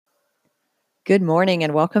Good morning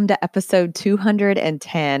and welcome to episode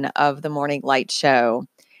 210 of the Morning Light Show.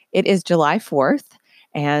 It is July 4th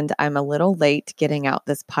and I'm a little late getting out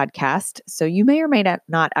this podcast, so you may or may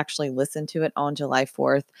not actually listen to it on July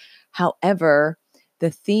 4th. However,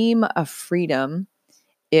 the theme of freedom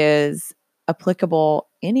is applicable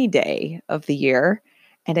any day of the year,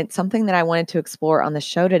 and it's something that I wanted to explore on the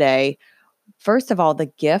show today. First of all,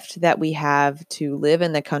 the gift that we have to live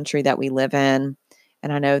in the country that we live in.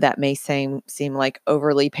 And I know that may seem like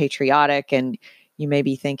overly patriotic, and you may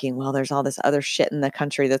be thinking, well, there's all this other shit in the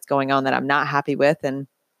country that's going on that I'm not happy with. And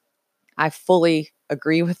I fully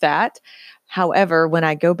agree with that. However, when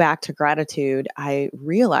I go back to gratitude, I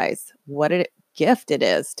realize what a gift it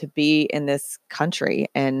is to be in this country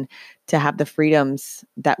and to have the freedoms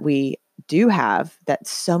that we do have that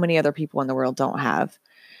so many other people in the world don't have.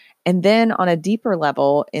 And then on a deeper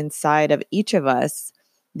level inside of each of us,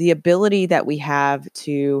 the ability that we have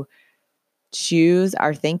to choose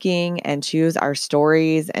our thinking and choose our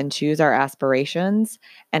stories and choose our aspirations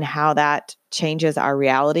and how that changes our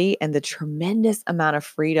reality and the tremendous amount of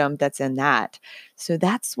freedom that's in that. So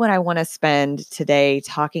that's what I want to spend today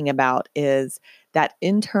talking about, is that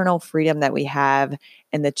internal freedom that we have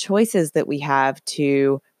and the choices that we have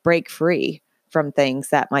to break free from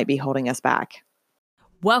things that might be holding us back.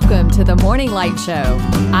 Welcome to the Morning Light Show.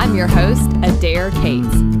 I'm your host, Adair Cates.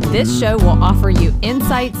 This show will offer you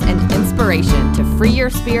insights and inspiration to free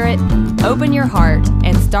your spirit, open your heart,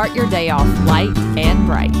 and start your day off light and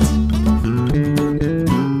bright.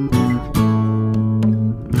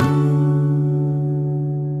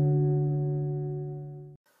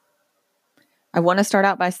 I want to start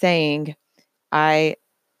out by saying I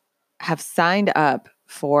have signed up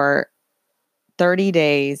for 30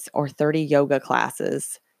 days or 30 yoga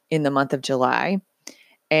classes in the month of July.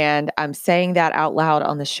 And I'm saying that out loud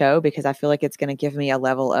on the show because I feel like it's going to give me a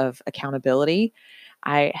level of accountability.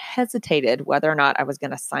 I hesitated whether or not I was going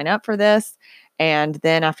to sign up for this. And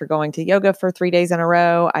then after going to yoga for 3 days in a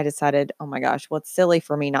row, I decided, oh my gosh, well, it's silly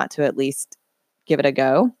for me not to at least give it a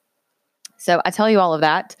go. So I tell you all of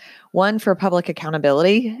that, one, for public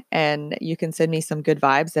accountability, and you can send me some good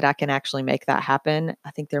vibes that I can actually make that happen. I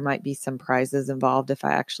think there might be some prizes involved if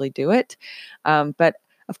I actually do it. But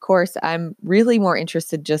of course, I'm really more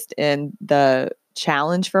interested just in the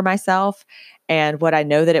challenge for myself and what I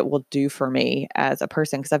know that it will do for me as a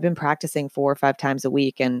person, because I've been practicing 4 or 5 times a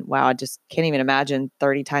week. And wow, I just can't even imagine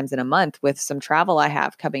 30 times in a month with some travel I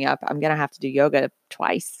have coming up. I'm going to have to do yoga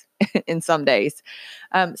twice in some days.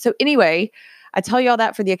 So anyway, I tell you all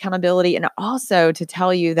that for the accountability, and also to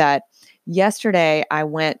tell you that yesterday I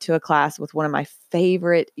went to a class with one of my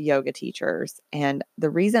favorite yoga teachers. And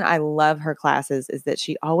the reason I love her classes is that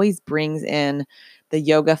she always brings in the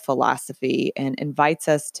yoga philosophy and invites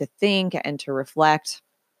us to think and to reflect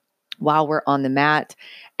while we're on the mat.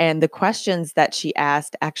 And the questions that she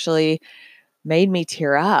asked actually made me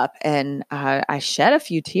tear up. And I shed a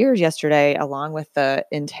few tears yesterday, along with the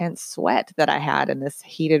intense sweat that I had in this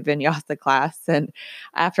heated vinyasa class. And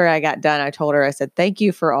after I got done, I told her, I said, thank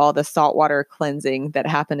you for all the saltwater cleansing that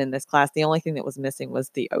happened in this class. The only thing that was missing was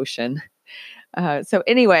the ocean. So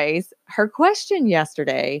anyways, her question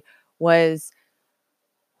yesterday was,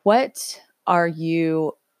 what do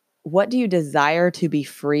you desire to be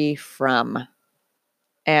free from?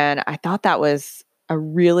 And I thought that was a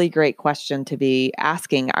really great question to be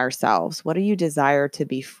asking ourselves. What do you desire to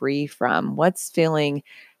be free from? What's feeling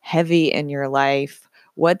heavy in your life?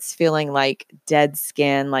 What's feeling like dead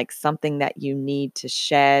skin, like something that you need to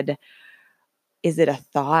shed? Is it a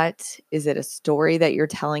thought? Is it a story that you're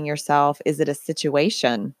telling yourself? Is it a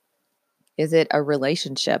situation? Is it a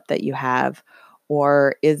relationship that you have?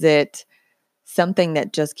 Or is it something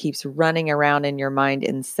that just keeps running around in your mind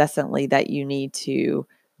incessantly that you need to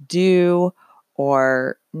do,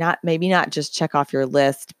 or maybe not just check off your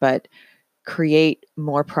list, but create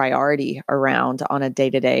more priority around on a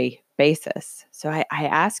day-to-day basis? So I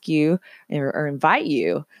ask you or invite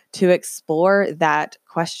you to explore that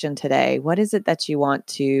question today. What is it that you want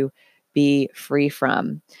to be free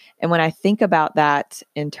from? And when I think about that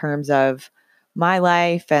in terms of my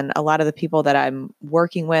life and a lot of the people that I'm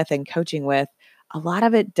working with and coaching with, a lot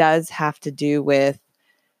of it does have to do with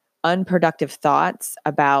unproductive thoughts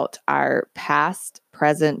about our past,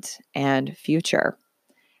 present, and future.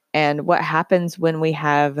 And what happens when we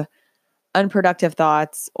have unproductive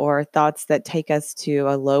thoughts or thoughts that take us to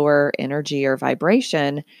a lower energy or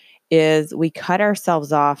vibration is we cut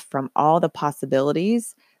ourselves off from all the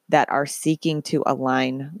possibilities that are seeking to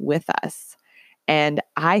align with us. And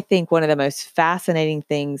I think one of the most fascinating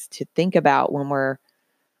things to think about when we're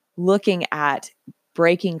looking at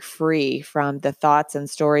breaking free from the thoughts and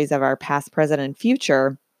stories of our past, present, and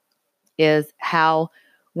future is how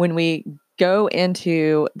when we go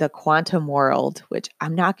into the quantum world, which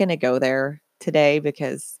I'm not going to go there today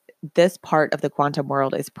because this part of the quantum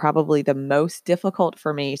world is probably the most difficult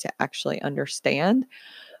for me to actually understand,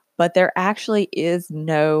 but there actually is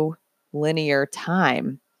no linear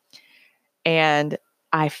time. And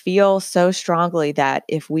I feel so strongly that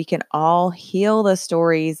if we can all heal the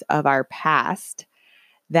stories of our past,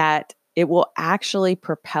 that it will actually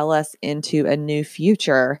propel us into a new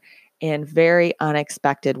future in very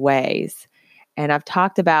unexpected ways. And I've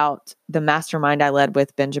talked about the mastermind I led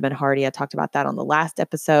with Benjamin Hardy. I talked about that on the last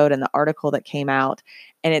episode and the article that came out.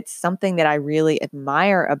 And it's something that I really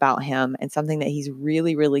admire about him, and something that he's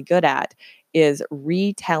really, really good at is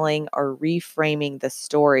retelling or reframing the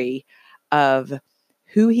story of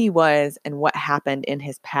who he was and what happened in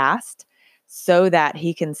his past, so that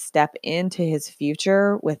he can step into his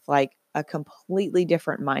future with like a completely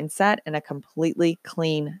different mindset and a completely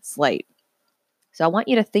clean slate. So I want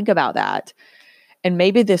you to think about that. And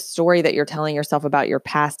maybe this story that you're telling yourself about your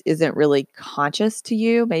past isn't really conscious to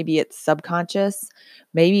you. Maybe it's subconscious.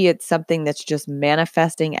 Maybe it's something that's just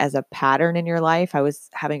manifesting as a pattern in your life. I was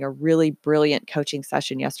having a really brilliant coaching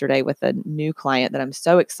session yesterday with a new client that I'm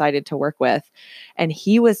so excited to work with. And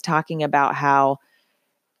he was talking about how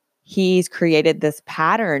he's created this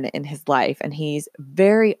pattern in his life, and he's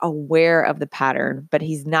very aware of the pattern, but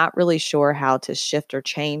he's not really sure how to shift or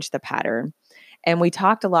change the pattern. And we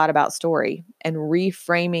talked a lot about story and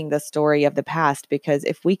reframing the story of the past, because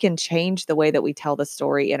if we can change the way that we tell the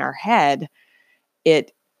story in our head,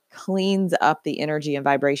 it cleans up the energy and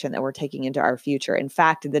vibration that we're taking into our future. In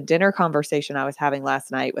fact, the dinner conversation I was having last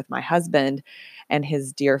night with my husband and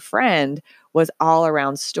his dear friend was all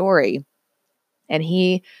around story. And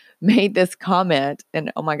he made this comment,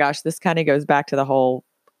 and oh my gosh, this kind of goes back to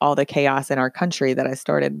all the chaos in our country that I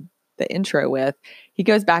started the intro with. He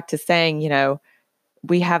goes back to saying,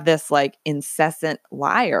 we have this like incessant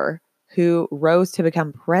liar who rose to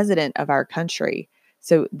become president of our country.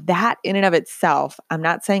 So that in and of itself, I'm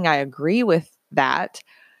not saying I agree with that.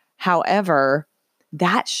 However,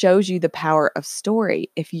 that shows you the power of story.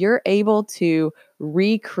 If you're able to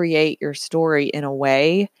recreate your story in a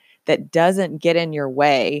way that doesn't get in your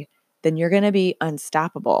way, then you're going to be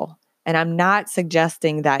unstoppable. And I'm not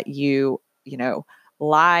suggesting that you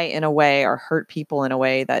lie in a way or hurt people in a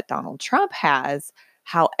way that Donald Trump has.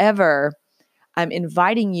 However, I'm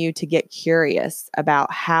inviting you to get curious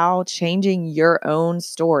about how changing your own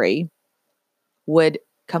story would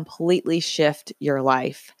completely shift your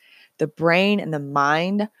life. The brain and the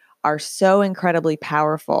mind are so incredibly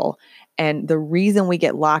powerful. And the reason we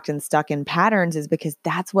get locked and stuck in patterns is because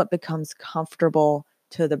that's what becomes comfortable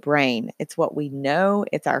to the brain. It's what we know.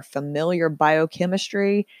 It's our familiar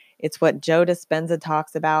biochemistry. It's what Joe Dispenza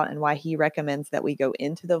talks about, and why he recommends that we go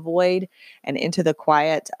into the void and into the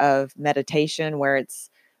quiet of meditation, where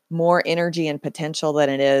it's more energy and potential than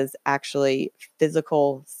it is actually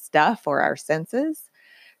physical stuff or our senses.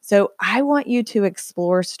 So I want you to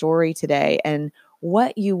explore story today and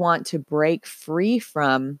what you want to break free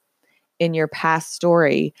from in your past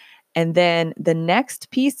story. And then the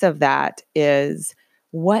next piece of that is,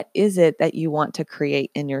 what is it that you want to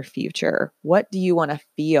create in your future? What do you want to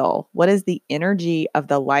feel? What is the energy of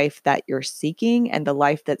the life that you're seeking and the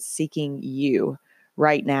life that's seeking you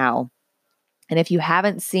right now? And if you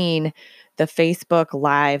haven't seen the Facebook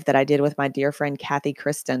Live that I did with my dear friend Kathy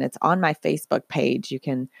Kristen, it's on my Facebook page. You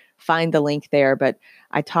can find the link there. But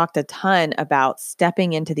I talked a ton about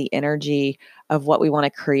stepping into the energy of what we want to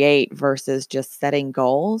create versus just setting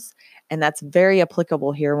goals. And that's very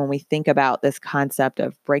applicable here when we think about this concept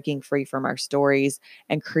of breaking free from our stories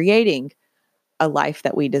and creating a life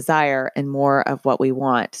that we desire and more of what we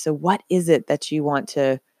want. So what is it that you want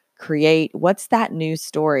to create? What's that new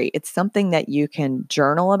story? It's something that you can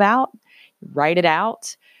journal about, write it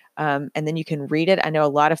out, and then you can read it. I know a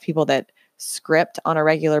lot of people that script on a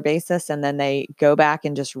regular basis and then they go back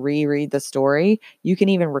and just reread the story. You can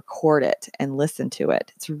even record it and listen to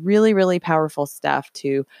it. It's really, really powerful stuff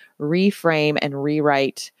to reframe and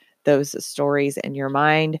rewrite those stories in your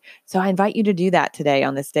mind. So I invite you to do that today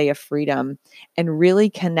on this day of freedom and really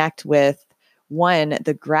connect with, one,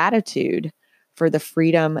 the gratitude for the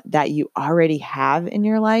freedom that you already have in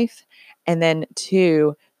your life. And then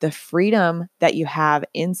two, the freedom that you have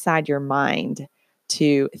inside your mind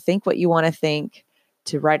to think what you want to think,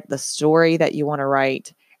 to write the story that you want to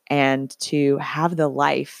write, and to have the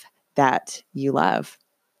life that you love.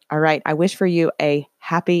 All right. I wish for you a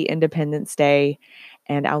happy Independence Day,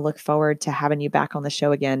 and I'll look forward to having you back on the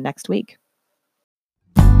show again next week.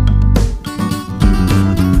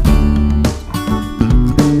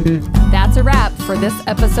 for this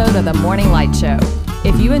episode of The Morning Light Show.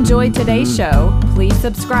 If you enjoyed today's show, please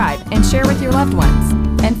subscribe and share with your loved ones.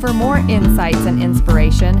 And for more insights and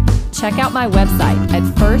inspiration, check out my website at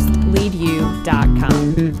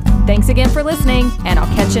firstleadyou.com. Thanks again for listening, and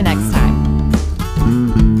I'll catch you next time.